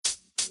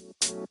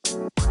Hey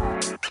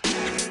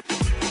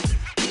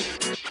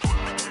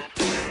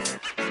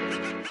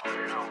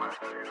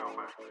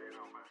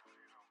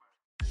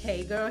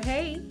girl,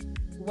 hey!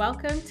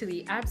 Welcome to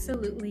the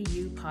Absolutely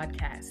You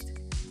podcast,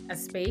 a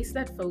space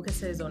that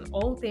focuses on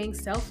all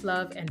things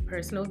self-love and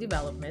personal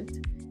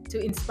development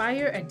to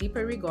inspire a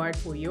deeper regard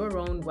for your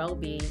own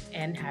well-being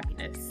and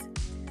happiness.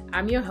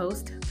 I'm your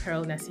host,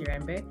 Pearl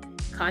Nasirembe,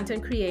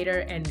 content creator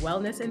and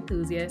wellness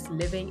enthusiast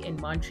living in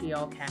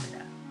Montreal,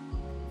 Canada.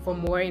 For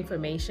more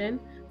information,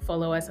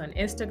 follow us on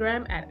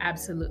Instagram at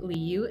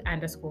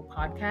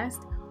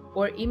absolutelyu_podcast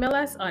or email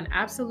us on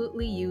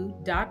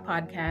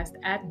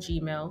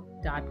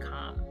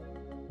absolutelyu.podcast@gmail.com.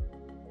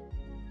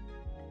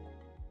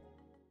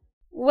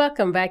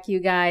 Welcome back,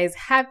 you guys.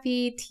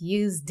 Happy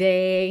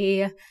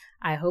Tuesday.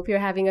 I hope you're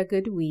having a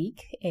good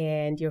week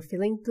and you're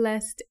feeling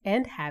blessed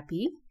and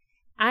happy.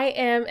 I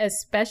am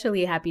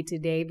especially happy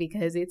today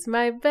because it's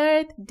my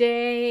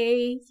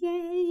birthday.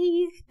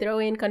 Yay!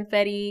 Throwing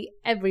confetti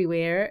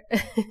everywhere.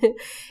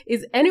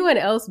 Is anyone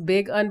else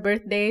big on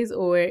birthdays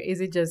or is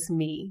it just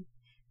me?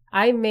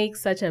 I make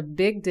such a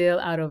big deal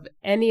out of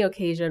any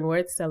occasion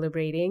worth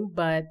celebrating,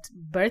 but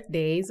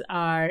birthdays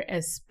are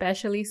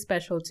especially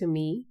special to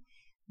me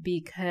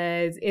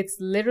because it's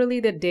literally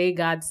the day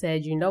God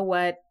said, you know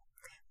what?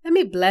 Let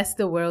me bless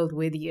the world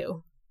with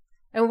you.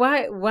 And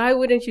why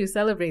wouldn't you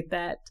celebrate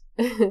that?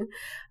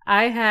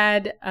 I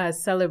had a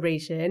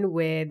celebration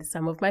with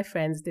some of my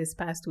friends this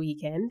past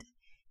weekend,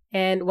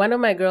 and one of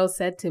my girls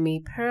said to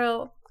me,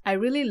 Pearl, I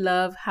really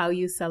love how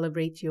you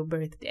celebrate your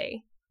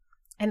birthday.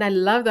 And I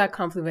love that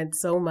compliment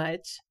so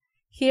much.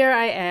 Here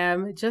I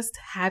am, just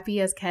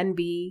happy as can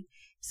be,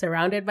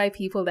 surrounded by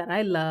people that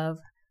I love,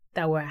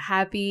 that were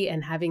happy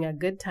and having a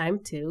good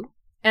time too.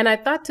 And I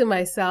thought to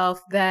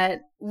myself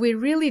that we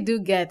really do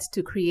get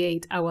to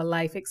create our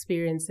life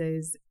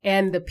experiences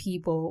and the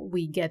people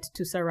we get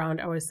to surround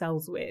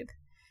ourselves with.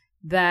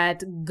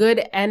 That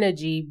good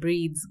energy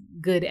breeds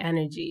good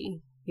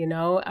energy. You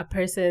know, a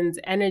person's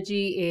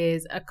energy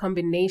is a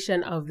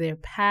combination of their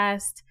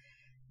past,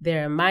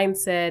 their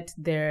mindset,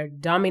 their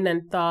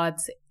dominant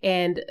thoughts,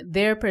 and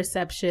their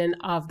perception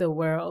of the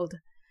world.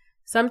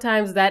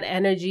 Sometimes that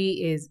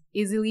energy is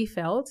easily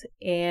felt,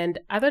 and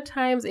other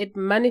times it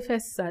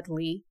manifests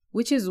subtly,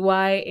 which is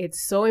why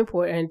it's so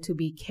important to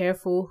be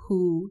careful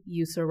who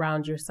you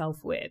surround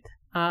yourself with.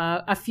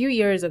 A few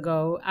years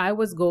ago, I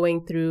was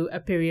going through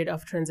a period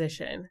of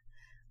transition.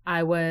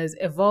 I was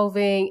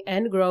evolving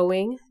and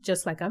growing,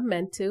 just like I'm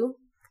meant to.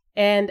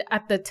 And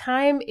at the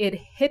time, it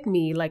hit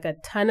me like a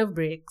ton of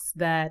bricks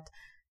that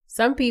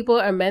some people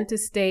are meant to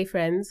stay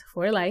friends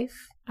for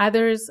life,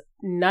 others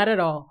not at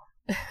all.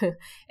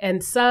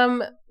 And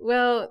some,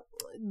 well,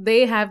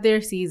 they have their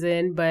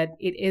season, but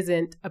it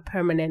isn't a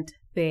permanent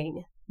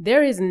thing.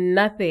 There is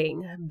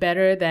nothing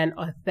better than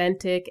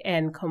authentic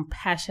and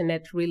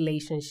compassionate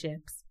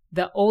relationships.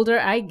 The older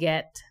I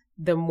get,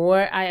 the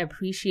more I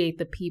appreciate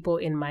the people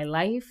in my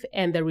life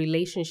and the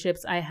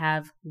relationships I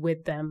have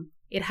with them.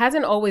 It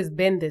hasn't always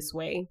been this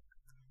way.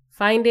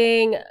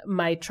 Finding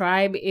my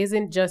tribe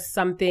isn't just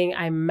something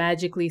I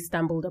magically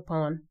stumbled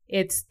upon.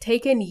 It's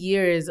taken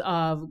years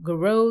of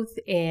growth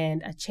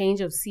and a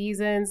change of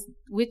seasons,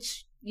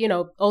 which,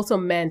 also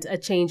meant a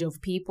change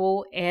of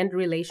people and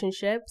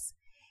relationships.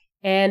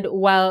 And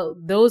while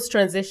those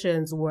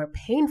transitions were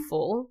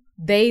painful,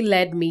 they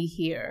led me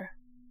here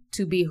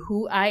to be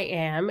who I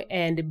am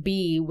and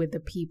be with the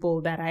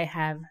people that I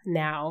have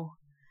now.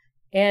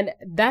 And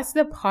that's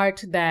the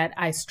part that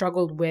I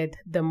struggled with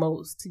the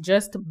most,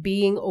 just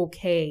being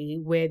okay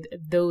with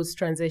those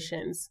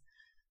transitions.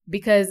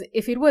 Because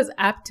if it was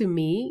up to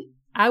me,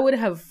 I would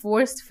have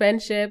forced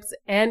friendships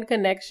and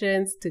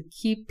connections to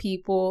keep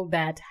people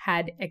that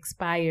had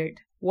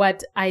expired.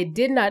 What I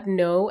did not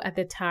know at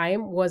the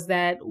time was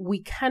that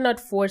we cannot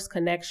force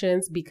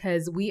connections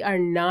because we are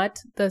not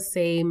the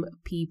same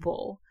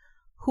people.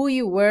 Who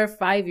you were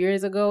 5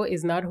 years ago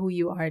is not who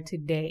you are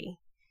today.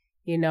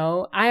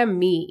 I am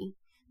me.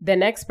 The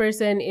next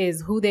person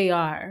is who they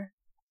are.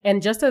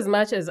 And just as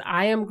much as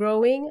I am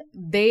growing,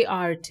 they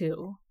are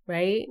too,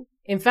 right?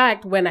 In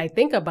fact, when I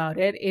think about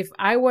it, if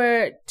I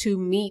were to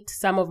meet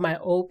some of my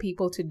old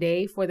people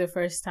today for the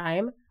first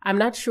time, I'm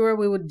not sure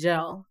we would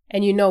gel.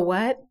 And you know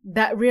what?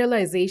 That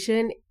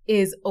realization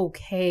is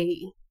okay.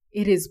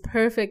 It is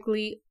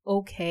perfectly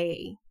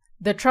okay.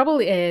 The trouble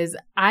is,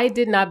 I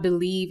did not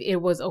believe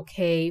it was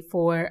okay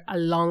for a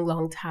long,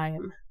 long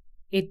time.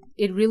 It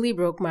really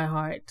broke my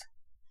heart.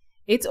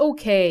 It's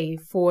okay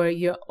for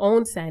your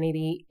own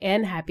sanity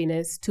and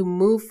happiness to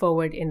move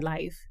forward in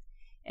life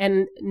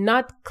and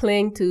not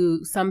cling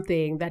to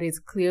something that is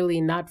clearly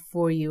not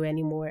for you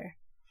anymore.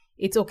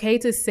 It's okay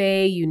to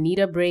say you need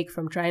a break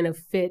from trying to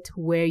fit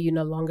where you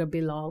no longer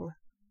belong.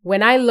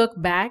 When I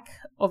look back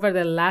over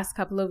the last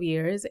couple of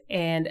years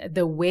and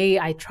the way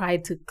I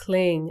tried to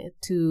cling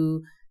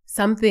to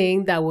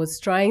something that was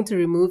trying to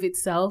remove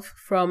itself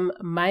from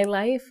my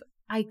life,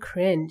 I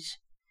cringe.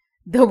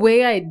 The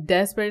way I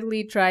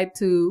desperately tried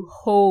to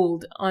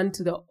hold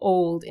onto the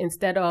old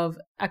instead of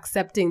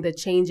accepting the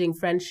changing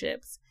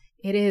friendships,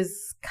 It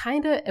is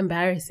kind of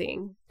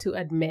embarrassing to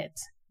admit.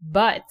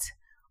 But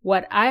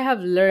what I have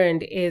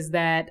learned is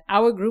that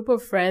our group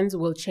of friends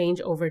will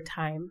change over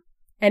time.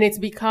 And it's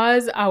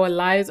because our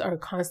lives are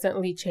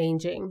constantly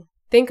changing.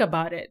 Think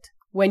about it.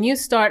 When you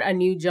start a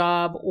new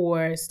job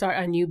or start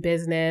a new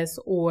business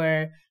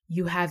or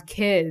you have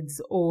kids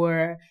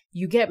or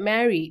you get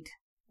married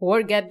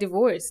or get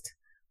divorced,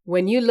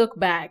 when you look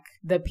back,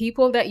 the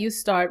people that you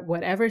start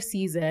whatever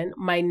season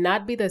might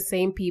not be the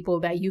same people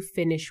that you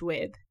finish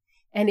with.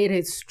 And it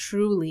is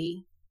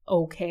truly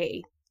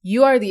okay.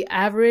 You are the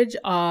average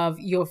of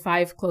your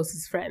 5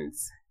 closest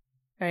friends,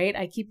 right?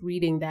 I keep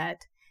reading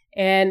that.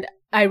 And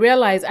I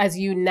realize as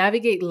you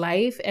navigate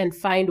life and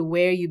find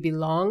where you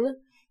belong,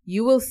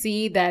 you will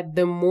see that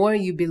the more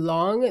you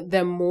belong,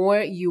 the more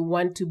you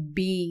want to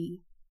be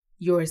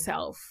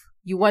yourself.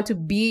 You want to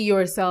be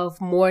yourself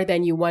more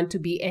than you want to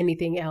be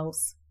anything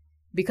else,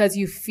 because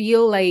you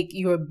feel like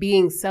you're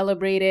being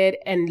celebrated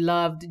and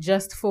loved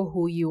just for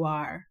who you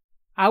are.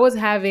 I was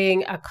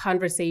having a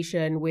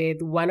conversation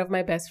with one of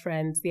my best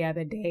friends the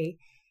other day,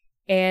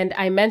 and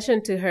I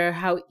mentioned to her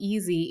how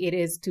easy it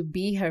is to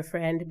be her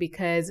friend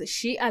because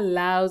she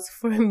allows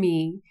for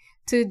me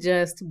to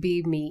just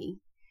be me.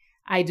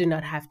 I do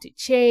not have to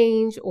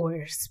change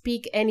or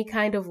speak any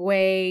kind of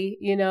way.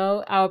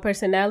 Our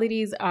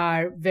personalities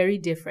are very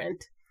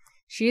different.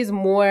 She's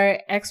more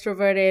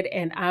extroverted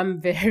and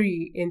I'm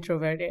very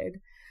introverted.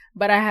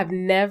 But I have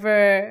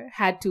never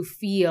had to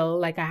feel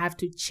like I have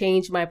to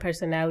change my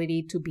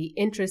personality to be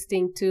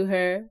interesting to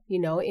her,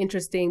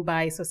 interesting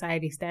by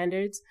society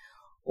standards,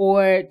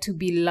 or to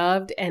be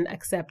loved and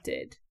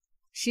accepted.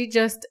 She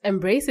just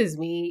embraces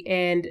me,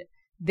 and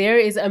there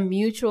is a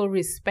mutual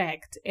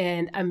respect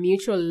and a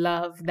mutual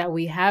love that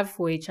we have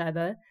for each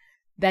other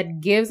that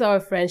gives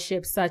our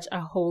friendship such a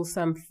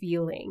wholesome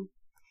feeling.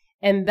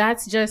 And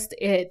that's just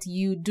it.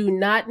 You do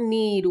not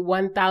need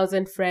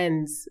 1,000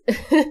 friends.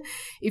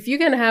 If you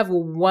can have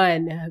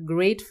one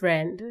great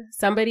friend,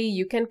 somebody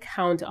you can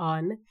count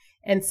on,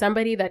 and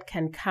somebody that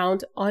can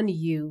count on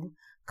you,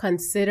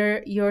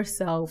 consider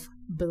yourself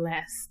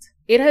blessed.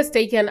 It has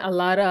taken a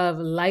lot of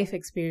life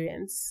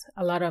experience,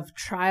 a lot of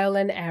trial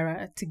and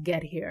error to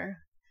get here.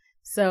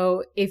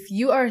 So if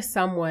you are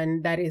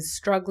someone that is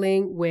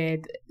struggling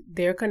with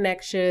their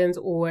connections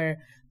or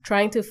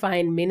trying to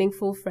find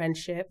meaningful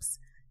friendships,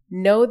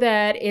 know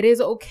that it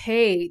is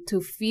okay to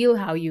feel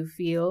how you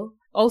feel.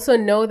 Also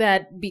know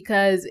that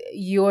because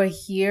you're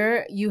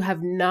here, you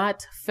have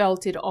not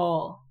felt it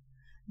all.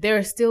 There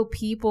are still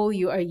people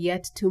you are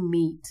yet to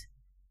meet.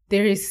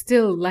 There is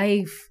still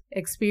life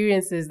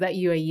experiences that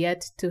you are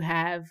yet to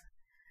have.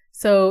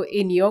 So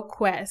in your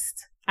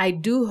quest, I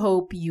do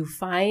hope you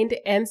find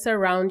and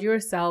surround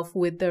yourself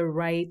with the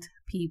right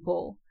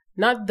people.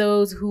 Not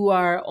those who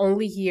are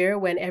only here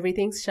when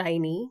everything's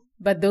shiny,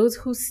 but those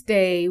who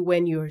stay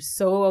when you're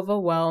so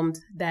overwhelmed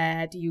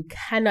that you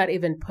cannot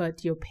even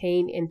put your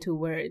pain into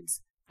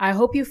words. I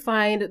hope you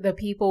find the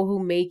people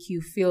who make you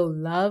feel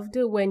loved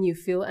when you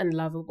feel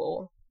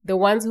unlovable. The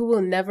ones who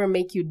will never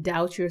make you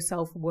doubt your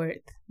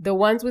self-worth. The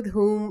ones with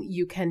whom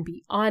you can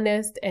be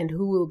honest and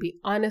who will be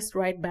honest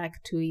right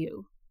back to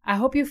you. I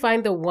hope you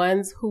find the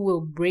ones who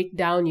will break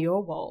down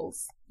your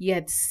walls,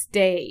 yet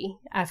stay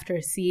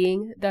after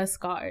seeing the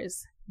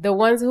scars. The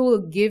ones who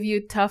will give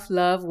you tough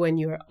love when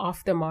you're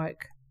off the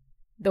mark.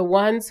 The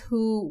ones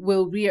who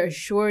will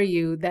reassure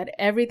you that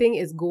everything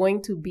is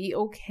going to be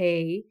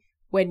okay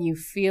when you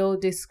feel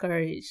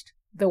discouraged.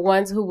 The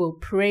ones who will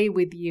pray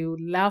with you,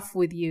 laugh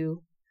with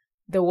you.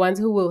 The ones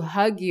who will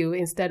hug you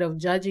instead of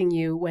judging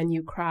you when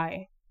you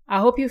cry. I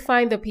hope you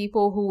find the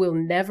people who will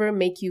never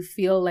make you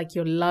feel like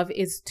your love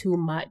is too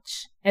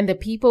much, and the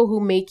people who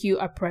make you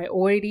a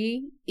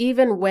priority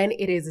even when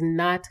it is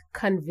not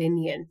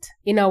convenient.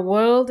 In a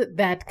world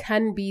that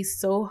can be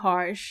so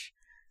harsh,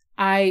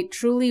 I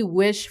truly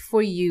wish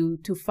for you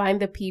to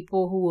find the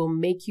people who will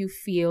make you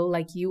feel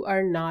like you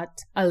are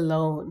not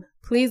alone.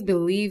 Please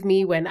believe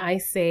me when I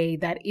say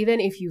that even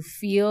if you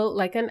feel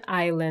like an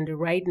island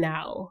right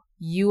now,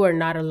 you are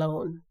not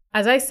alone.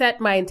 As I set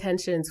my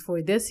intentions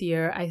for this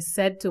year, I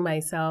said to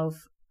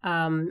myself,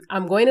 I'm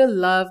going to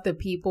love the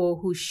people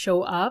who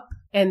show up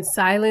and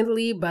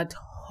silently but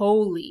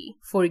wholly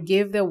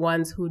forgive the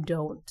ones who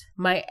don't.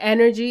 My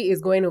energy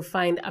is going to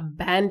find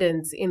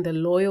abundance in the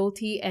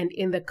loyalty and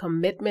in the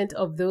commitment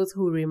of those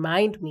who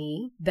remind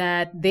me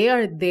that they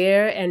are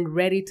there and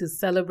ready to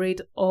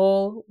celebrate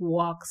all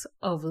walks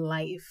of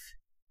life.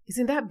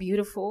 Isn't that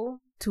beautiful?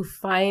 To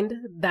find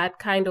that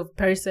kind of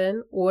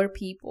person or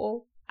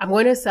people. I'm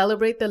going to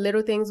celebrate the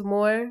little things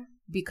more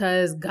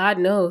because God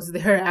knows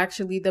they're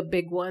actually the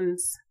big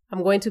ones.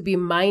 I'm going to be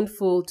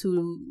mindful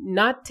to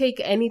not take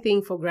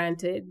anything for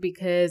granted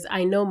because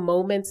I know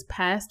moments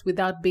passed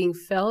without being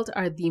felt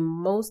are the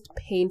most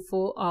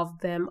painful of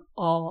them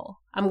all.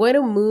 I'm going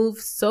to move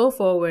so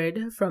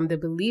forward from the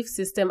belief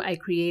system I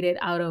created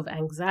out of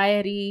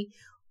anxiety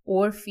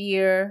or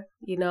fear.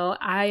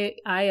 I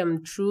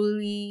am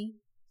truly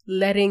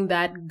letting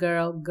that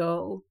girl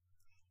go.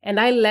 And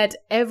I let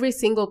every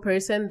single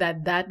person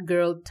that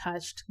girl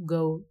touched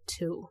go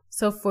too.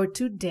 So for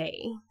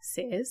today,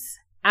 sis,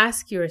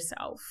 ask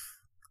yourself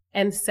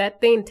and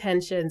set the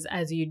intentions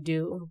as you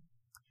do.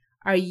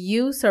 Are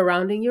you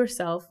surrounding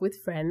yourself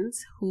with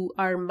friends who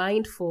are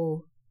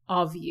mindful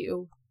of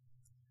you?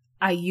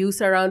 Are you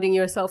surrounding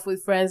yourself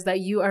with friends that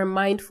you are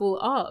mindful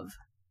of?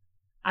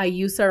 Are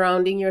you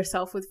surrounding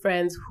yourself with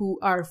friends who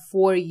are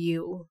for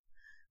you?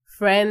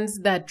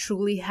 Friends that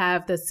truly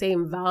have the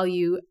same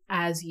value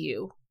as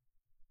you?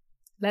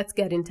 Let's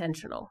get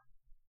intentional.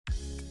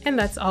 And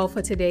that's all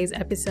for today's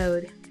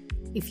episode.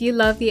 If you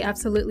love the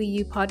Absolutely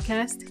You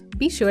podcast,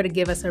 be sure to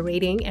give us a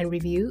rating and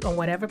review on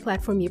whatever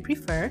platform you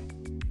prefer.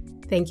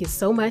 Thank you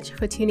so much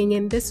for tuning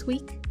in this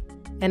week,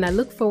 and I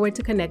look forward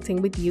to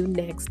connecting with you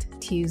next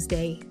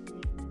Tuesday.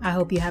 I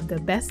hope you have the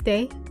best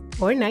day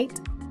or night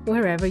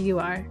wherever you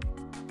are.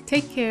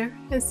 Take care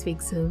and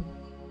speak soon.